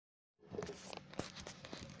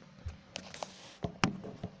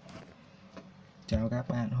Chào các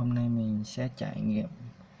bạn, hôm nay mình sẽ trải nghiệm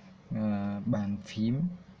bàn phím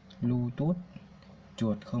Bluetooth,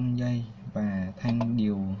 chuột không dây và thanh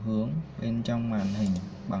điều hướng bên trong màn hình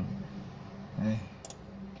bằng đây,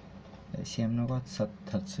 để xem nó có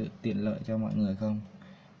thật sự tiện lợi cho mọi người không.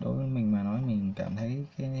 Đối với mình mà nói, mình cảm thấy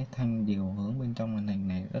cái thanh điều hướng bên trong màn hình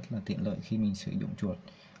này rất là tiện lợi khi mình sử dụng chuột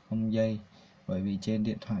không dây, bởi vì trên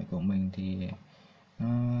điện thoại của mình thì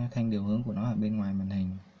thanh điều hướng của nó ở bên ngoài màn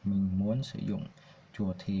hình, mình muốn sử dụng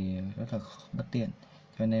chuột thì rất là bất tiện,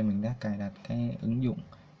 cho nên mình đã cài đặt cái ứng dụng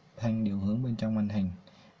thanh điều hướng bên trong màn hình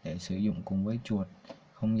để sử dụng cùng với chuột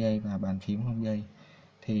không dây và bàn phím không dây.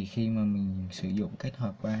 Thì khi mà mình sử dụng kết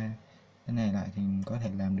hợp ba cái này lại thì mình có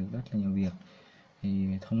thể làm được rất là nhiều việc.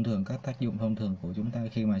 Thì thông thường các tác dụng thông thường của chúng ta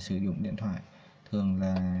khi mà sử dụng điện thoại thường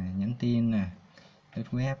là nhắn tin nè, lướt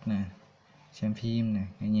web nè, xem phim nè,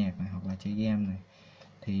 nghe nhạc này, hoặc là chơi game này.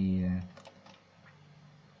 Thì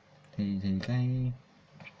cái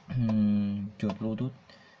chuột Bluetooth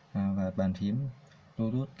và bàn phím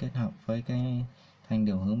Bluetooth kết hợp với cái thanh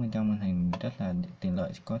điều hướng bên trong màn hình rất là tiện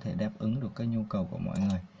lợi, có thể đáp ứng được cái nhu cầu của mọi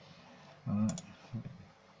người. Đó.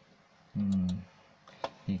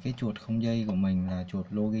 Thì cái chuột không dây của mình là chuột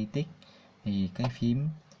Logitech, thì cái phím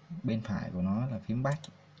bên phải của nó là phím back.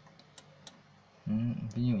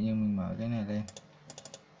 Ví dụ như mình mở cái này lên,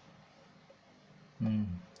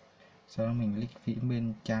 sau đó mình click phím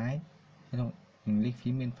bên trái, mình click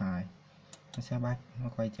phím bên phải, nó sẽ back, nó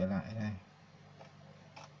quay trở lại đây.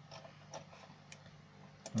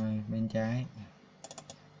 Rồi, bên trái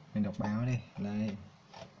mình đọc báo đi, đây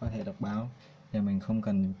có thể đọc báo. Giờ mình không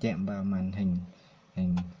cần chạm vào màn hình,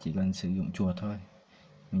 mình chỉ cần sử dụng chuột thôi.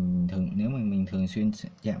 Nếu mà mình thường xuyên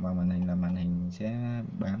chạm vào màn hình là màn hình sẽ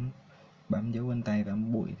bám dấu vân tay,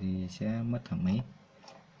 bám bụi thì sẽ mất thẩm mỹ.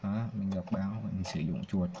 Đó, mình đọc báo, mình sử dụng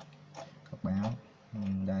chuột đọc báo.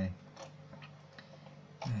 Đây.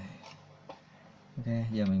 Ok,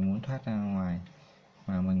 giờ mình muốn thoát ra ngoài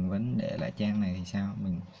mà mình vẫn để lại trang này thì sao?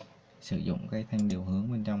 Mình sử dụng cái thanh điều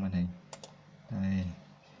hướng bên trong màn hình. Đây.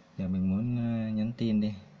 Giờ mình muốn nhắn tin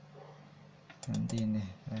đi.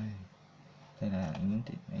 Đây là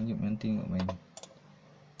ứng dụng nhắn tin của mình.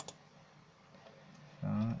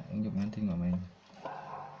 Đó, ứng dụng nhắn tin của mình.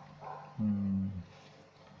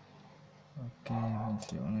 Ok, mình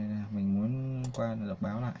sử dụng này nè. Mình muốn qua đọc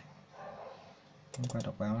báo lại.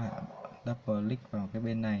 Double click vào cái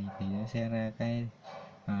bên này thì nó sẽ ra cái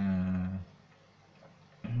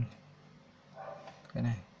cái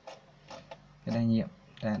này, cái đa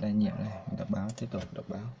nhiệm này. Mình đọc báo, tiếp tục đọc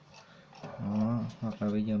báo. Đó, hoặc là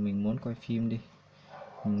bây giờ mình muốn coi phim đi,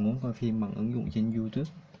 mình muốn coi phim bằng ứng dụng trên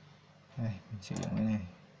YouTube. Đây, mình sử dụng cái này,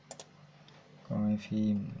 coi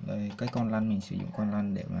phim. Đây, cái con lăn, mình sử dụng con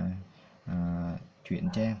lăn để mà chuyển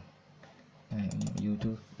trang. Đây, ứng dụng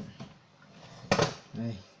YouTube.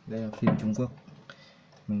 Đây là phim Trung Quốc.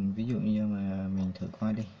 Mình ví dụ như mà mình thử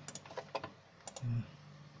coi đi.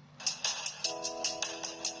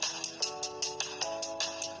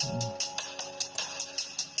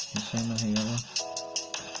 Mình xem màn hình không?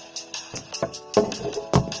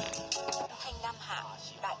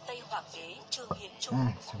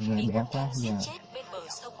 Xong rồi, bé quá, giờ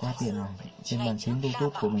quá tiện rồi. Trên bàn phím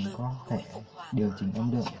Bluetooth của mình có thể điều chỉnh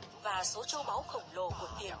âm lượng. Và số châu báu khổng lồ của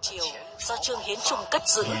tiền triều do Trương Hiến Trung cất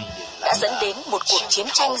giữ đã dẫn đến một cuộc chiến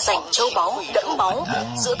tranh giành châu báu đẫm máu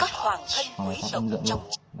giữa các hoàng thân quý tộc trong.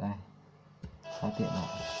 Đây, quá tiện rồi.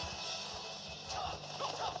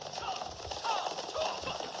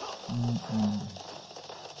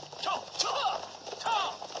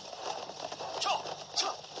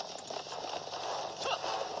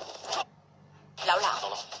 Lão,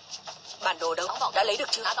 bản đồ đâu, đã lấy được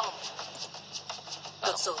chưa?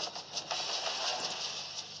 Được rồi,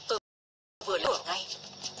 tôi vừa lửa ngay.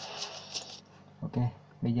 Ok,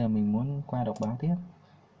 bây giờ mình muốn qua đọc báo tiếp,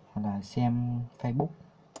 hoặc là xem Facebook.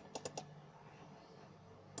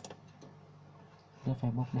 Lướt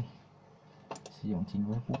Facebook đi, sử dụng chính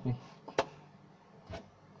Facebook đi.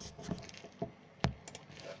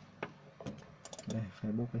 Đây,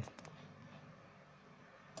 Facebook đi.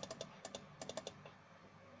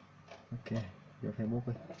 Ok, vô Facebook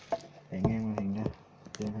đi, để ngang màn hình ra,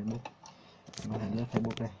 trên Facebook, màn hình lướt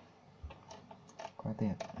Facebook đây, quá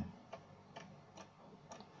tiện.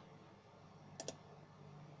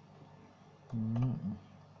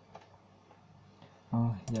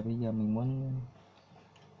 Bây giờ mình muốn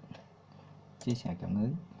chia sẻ cảm ngữ,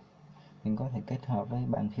 mình có thể kết hợp với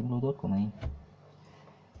bàn phím Bluetooth của mình.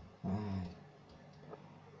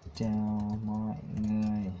 Chào mọi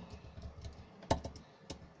người,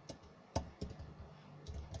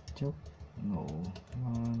 chúc ngủ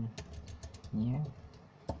ngon nhé.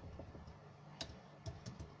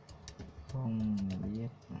 không biết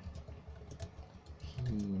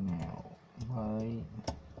khi nào mới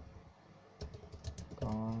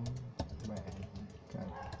có bản cập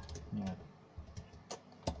nhật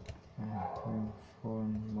iPhone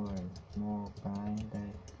 10 mobile đây.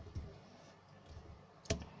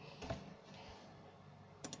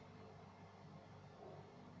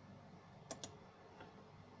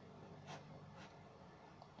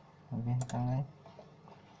 Ok, tăng lên.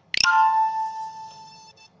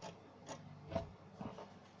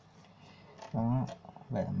 Đó,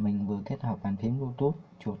 vậy mình vừa kết hợp bàn phím Bluetooth,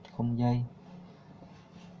 chuột không dây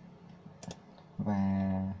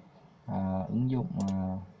và ứng dụng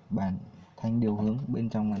bản thanh điều hướng bên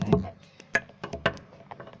trong màn hình.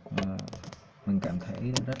 Mình cảm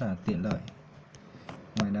thấy rất là tiện lợi.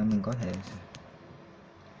 Ngoài ra mình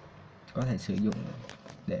có thể sử dụng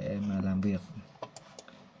để mà làm việc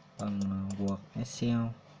bằng Word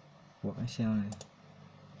Excel này.